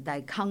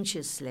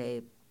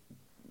consciously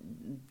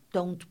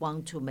don't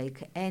want to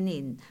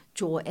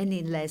draw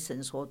any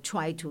lessons or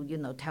try to,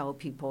 tell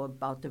people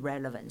about the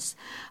relevance,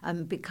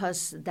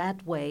 because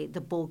that way the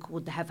book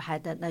would have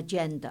had an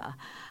agenda,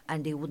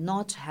 and it would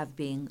not have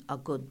been a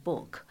good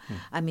book.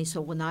 I mean,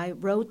 so when I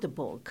wrote the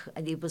book,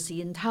 and it was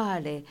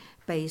entirely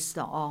based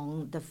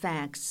on the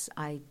facts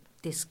I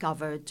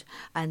discovered,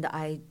 and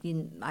I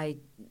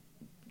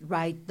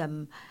write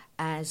them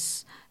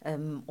as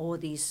all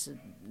these,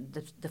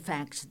 the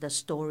facts, the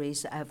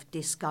stories I've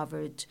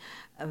discovered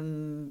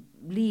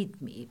lead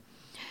me.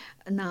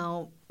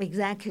 Now,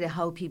 exactly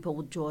how people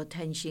would draw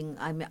attention,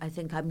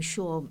 I'm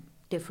sure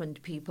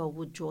different people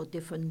would draw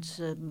different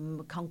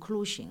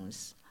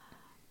conclusions.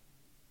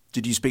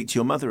 Did you speak to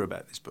your mother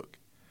about this book?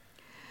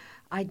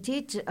 I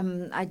did.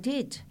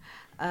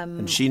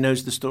 And she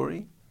knows the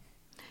story?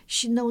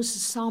 She knows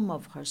some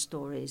of her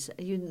stories,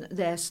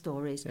 their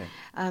stories. Yeah.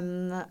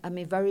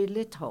 Very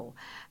little,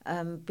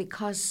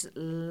 because,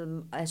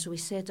 as we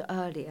said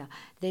earlier,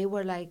 they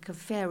were like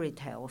fairy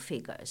tale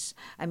figures.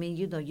 I mean,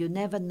 you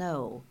never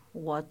know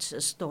what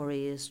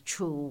story is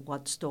true,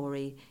 what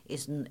story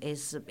is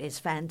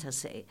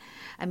fantasy.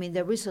 I mean,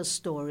 there is a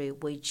story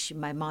which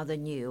my mother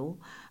knew,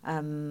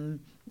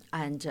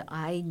 and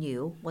I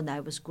knew when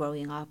I was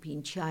growing up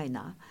in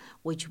China,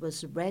 which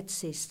was Red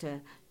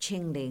Sister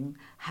Qingling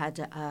had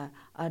a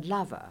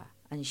lover,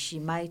 and she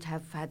might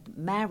have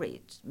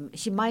married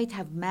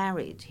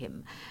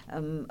him,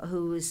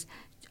 who was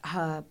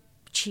her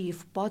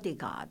chief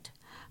bodyguard,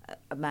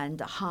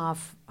 and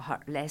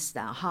less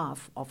than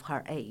half of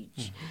her age.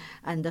 Mm-hmm.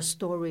 And the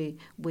story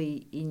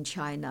we in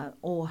China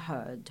all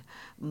heard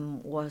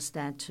was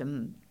that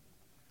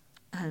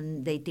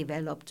and they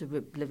developed a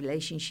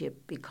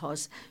relationship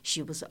because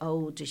she was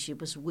old, she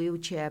was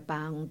wheelchair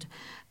bound,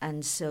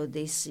 and so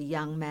this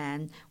young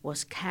man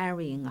was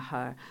carrying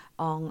her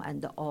on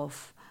and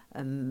off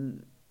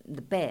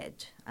the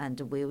bed and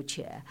the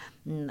wheelchair,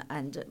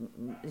 and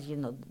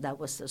that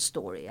was the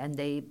story. And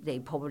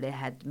they probably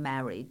had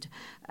married,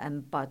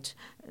 but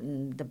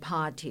the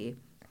party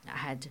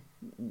had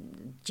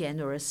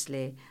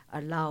generously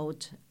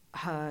allowed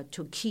her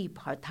to keep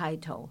her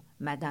title,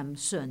 Madame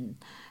Sun,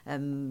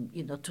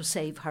 to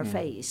save her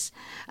face.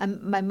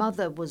 And my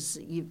mother was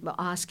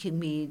asking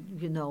me,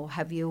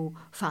 have you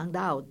found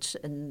out,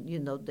 and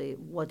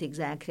what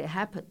exactly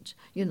happened?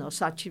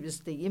 Such was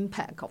the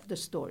impact of the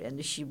story,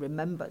 and she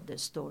remembered the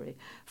story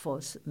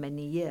for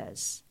many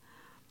years.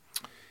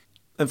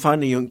 And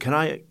finally, Jung, can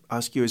I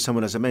ask you, as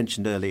someone, as I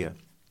mentioned earlier,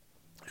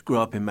 who grew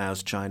up in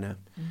Mao's China,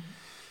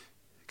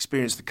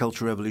 experienced the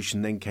Cultural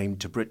Revolution, then came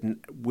to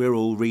Britain. We're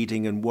all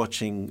reading and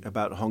watching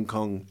about Hong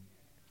Kong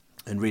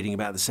and reading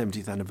about the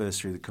 70th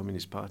anniversary of the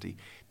Communist Party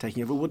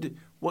taking over.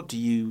 What do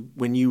you,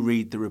 when you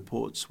read the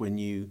reports, when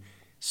you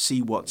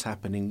see what's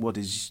happening, what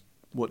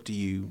do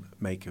you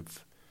make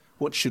of,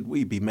 what should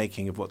we be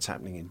making of what's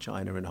happening in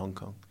China and Hong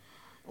Kong?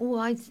 Well,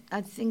 I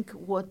think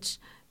what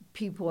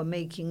people are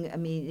making,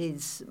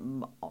 is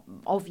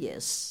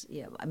obvious.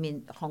 Yeah,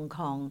 Hong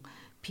Kong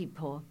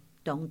people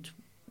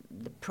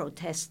the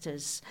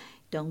protesters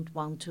don't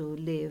want to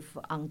live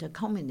under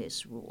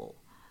communist rule.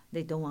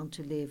 They don't want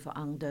to live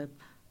under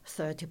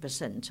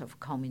 30% of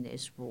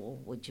communist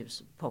rule, which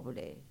is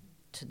probably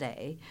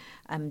today.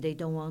 They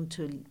don't want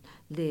to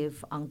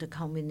live under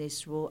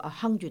communist rule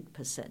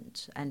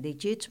 100% and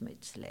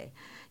legitimately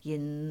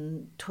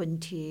in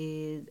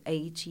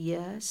 28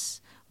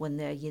 years when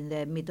they're in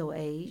their middle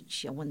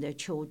age and when their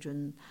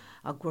children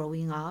are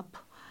growing up.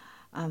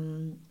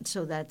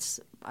 So that's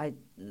I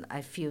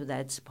feel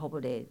that's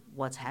probably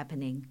what's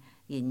happening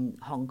in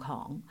Hong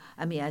Kong.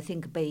 I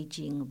think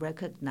Beijing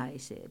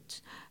recognizes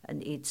it,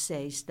 and it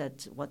says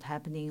that what's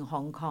happening in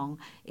Hong Kong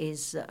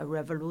is a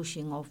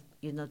revolution of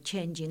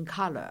changing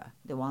color.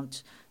 They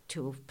want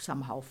to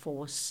somehow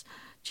force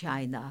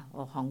China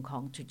or Hong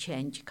Kong to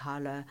change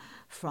color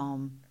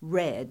from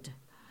red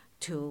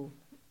to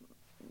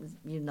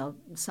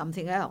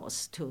something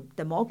else, to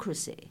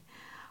democracy.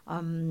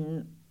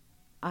 I'm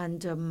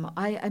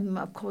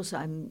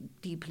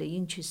deeply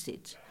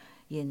interested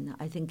in.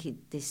 I think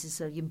this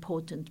is an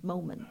important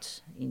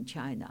moment in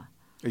China.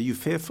 Are you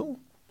fearful?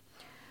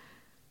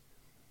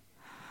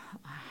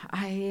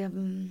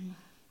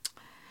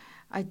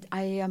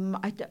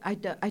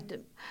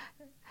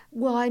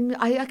 Well,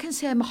 I can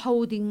say I'm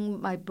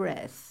holding my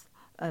breath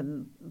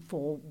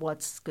for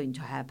what's going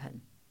to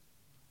happen.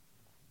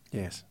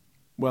 Yes.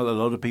 Well, a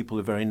lot of people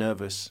are very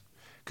nervous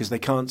because they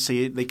can't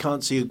see it. They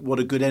can't see what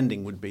a good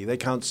ending would be. They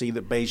can't see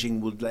that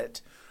Beijing would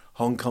let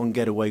Hong Kong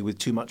get away with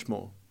too much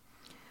more.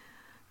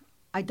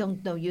 I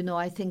don't know.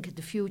 I think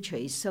the future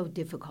is so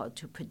difficult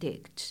to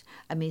predict.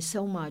 I mean,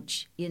 so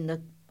much in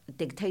the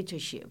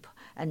dictatorship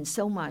and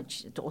so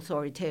much the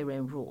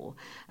authoritarian rule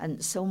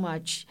and so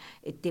much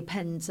it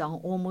depends on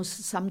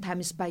almost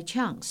sometimes by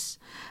chance.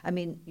 I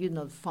mean,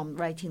 from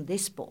writing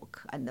this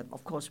book and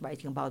of course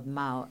writing about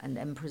Mao and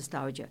Emperor's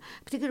Dowager,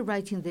 particularly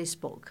writing this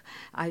book,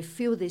 I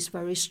feel this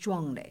very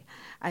strongly.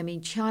 I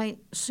mean, Sun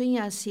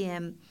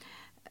Yat-sen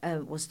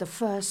was the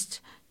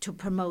first to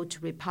promote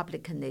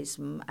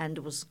republicanism and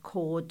was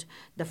called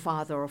the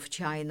father of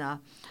China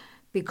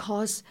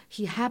because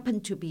he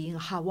happened to be in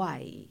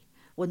Hawaii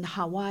when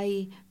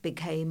Hawaii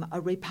became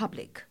a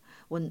republic,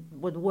 when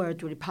the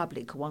word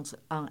republic was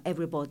on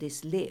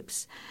everybody's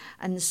lips.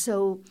 And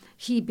so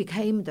he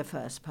became the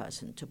first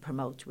person to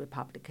promote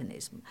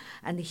republicanism.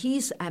 And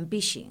his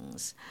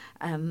ambitions,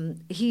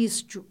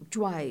 his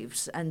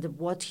drives, and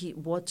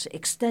what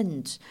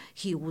extent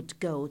he would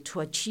go to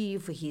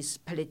achieve his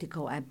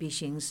political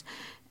ambitions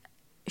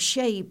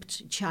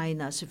shaped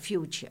China's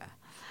future.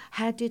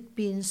 Had it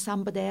been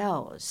somebody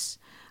else,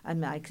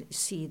 I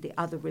see the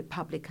other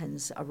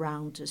Republicans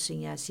around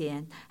Sun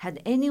Yat-sen, had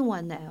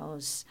anyone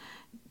else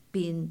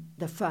been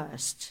the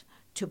first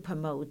to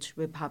promote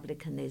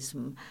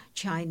republicanism,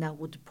 China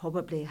would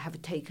probably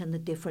have taken a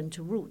different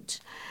route.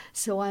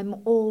 So I'm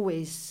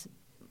always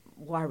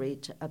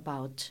worried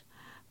about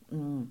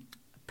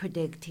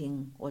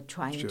predicting or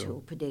trying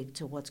to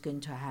predict what's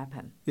going to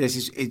happen.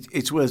 Yes,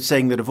 it's worth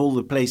saying that of all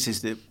the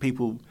places that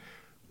people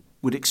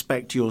would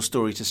expect your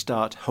story to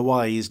start,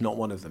 Hawaii is not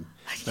one of them.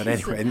 But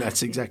anyway, and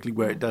that's exactly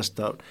where it does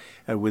start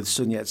with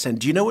Sun Yat-sen.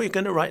 Do you know what you're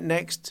going to write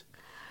next,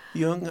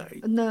 Jung?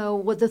 No,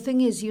 well, the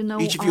thing is,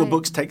 each of your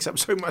books takes up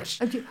so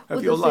much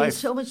of your life.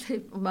 So much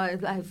of my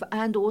life,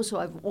 and also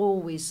I've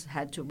always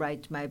had to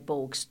write my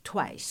books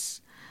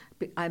twice.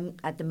 I'm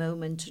at the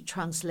moment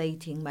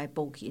translating my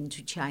book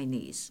into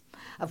Chinese.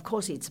 Of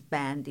course, it's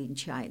banned in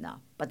China,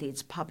 but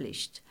it's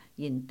published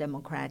in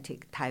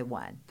democratic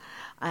Taiwan.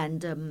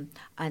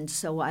 And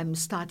so I'm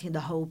starting the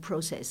whole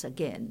process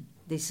again.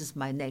 This is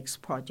my next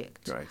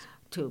project, right,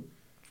 to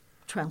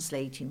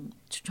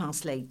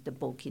translate the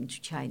book into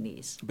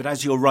Chinese. But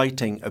as you're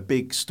writing a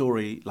big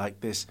story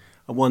like this,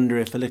 I wonder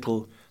if a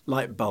little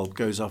light bulb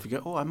goes off. You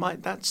go,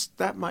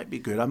 that might be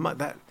good.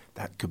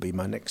 That could be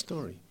my next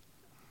story.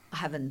 I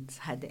haven't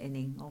had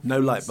any of No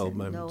these. light bulb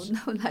moments.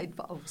 No light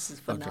bulbs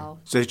for now.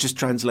 So it's just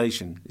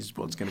translation is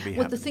what's going to be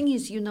happening. Well, the thing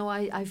is,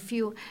 I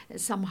feel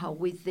somehow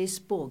with this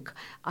book,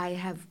 I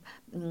have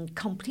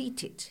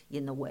completed,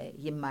 in a way,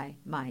 in my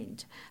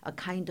mind, a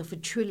kind of a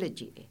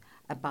trilogy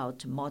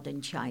about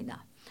modern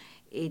China.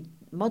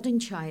 Modern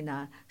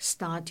China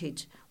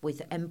started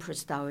with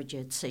Empress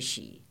Dowager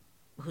Cixi,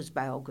 whose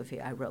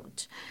biography I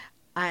wrote.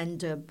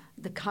 And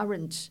the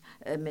current,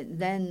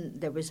 then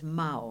there was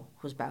Mao,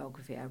 whose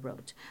biography I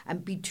wrote.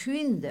 And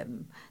between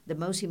them, the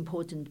most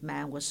important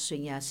man was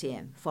Sun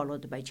Yat-sen,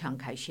 followed by Chiang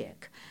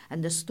Kai-shek.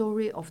 And the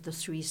story of the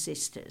three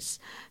sisters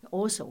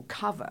also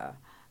cover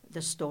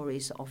the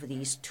stories of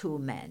these two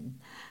men.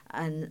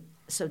 And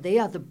so they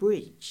are the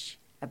bridge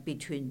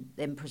between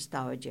the Empress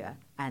Dowager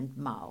and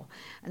Mao.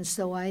 And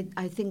so I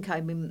think,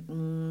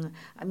 one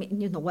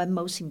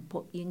most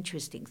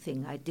interesting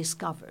thing I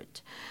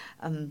discovered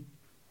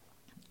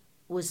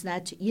was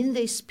that in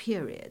this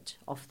period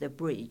of the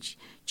bridge,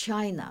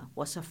 China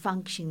was a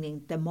functioning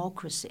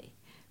democracy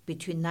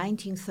between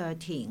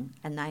 1913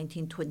 and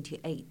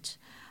 1928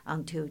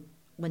 until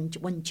when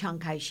Chiang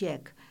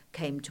Kai-shek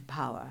came to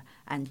power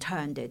and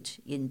turned it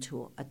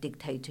into a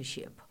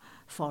dictatorship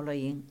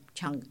following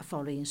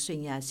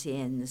Sun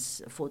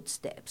Yat-sen's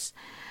footsteps.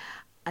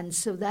 And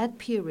so that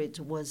period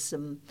was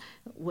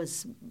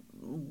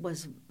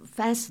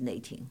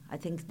fascinating. I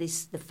think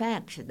this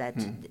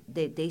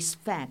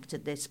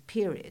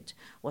period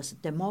was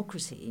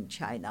democracy in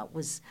China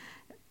was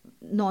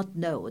not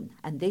known,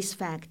 and this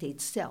fact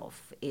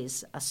itself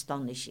is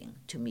astonishing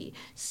to me.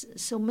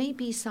 So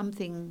maybe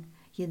something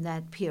in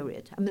that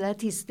period. I mean,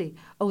 that is the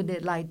only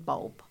light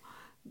bulb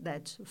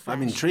that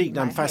I'm intrigued.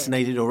 I'm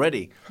fascinated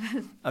already.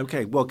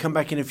 Okay, well, come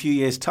back in a few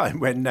years' time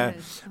when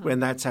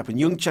that's happened.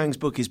 Jung Chang's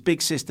book is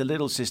Big Sister,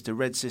 Little Sister,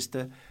 Red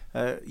Sister.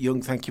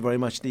 Jung, thank you very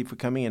much indeed for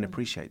coming in.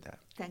 Appreciate that.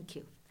 Thank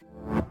you.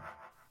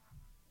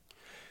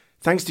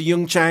 Thanks to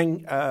Jung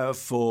Chang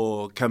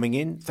for coming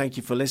in. Thank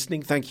you for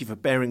listening. Thank you for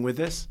bearing with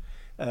us.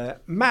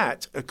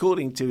 Matt,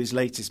 according to his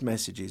latest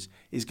messages,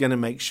 is going to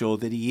make sure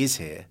that he is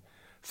here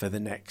for the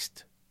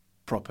next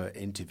proper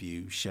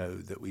interview show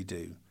that we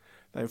do.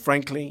 Though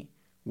frankly,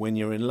 when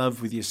you're in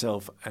love with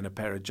yourself and a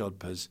pair of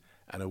jodhpurs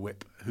and a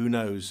whip, who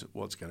knows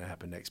what's going to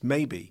happen next?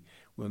 Maybe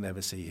we'll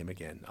never see him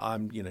again.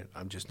 I'm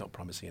just not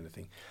promising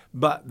anything.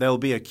 But there'll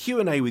be a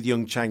Q&A with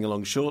Jung Chang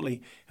along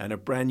shortly, and a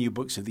brand new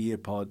Books of the Year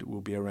pod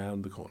will be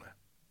around the corner.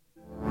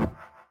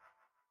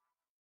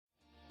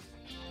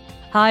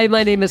 Hi,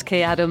 my name is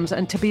Kay Adams,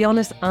 and to be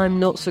honest, I'm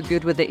not so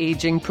good with the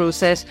ageing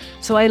process,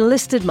 so I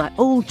enlisted my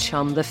old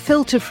chum, the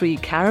filter-free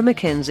Cara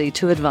McKenzie,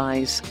 to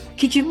advise.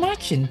 Could you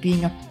imagine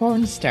being a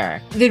porn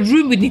star? The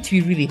room would need to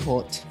be really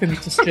hot for me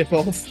to strip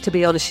off. To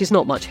be honest, she's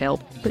not much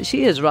help, but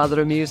she is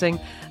rather amusing.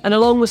 And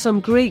along with some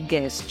great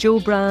guests, Joe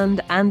Brand,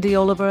 Andy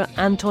Oliver,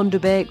 Anton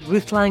Dubeck,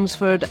 Ruth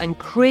Langsford and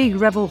Craig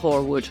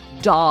Revel-Horwood,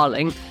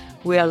 darling,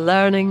 we are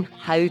learning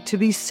how to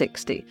be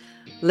 60.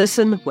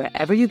 Listen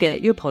wherever you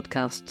get your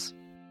podcasts.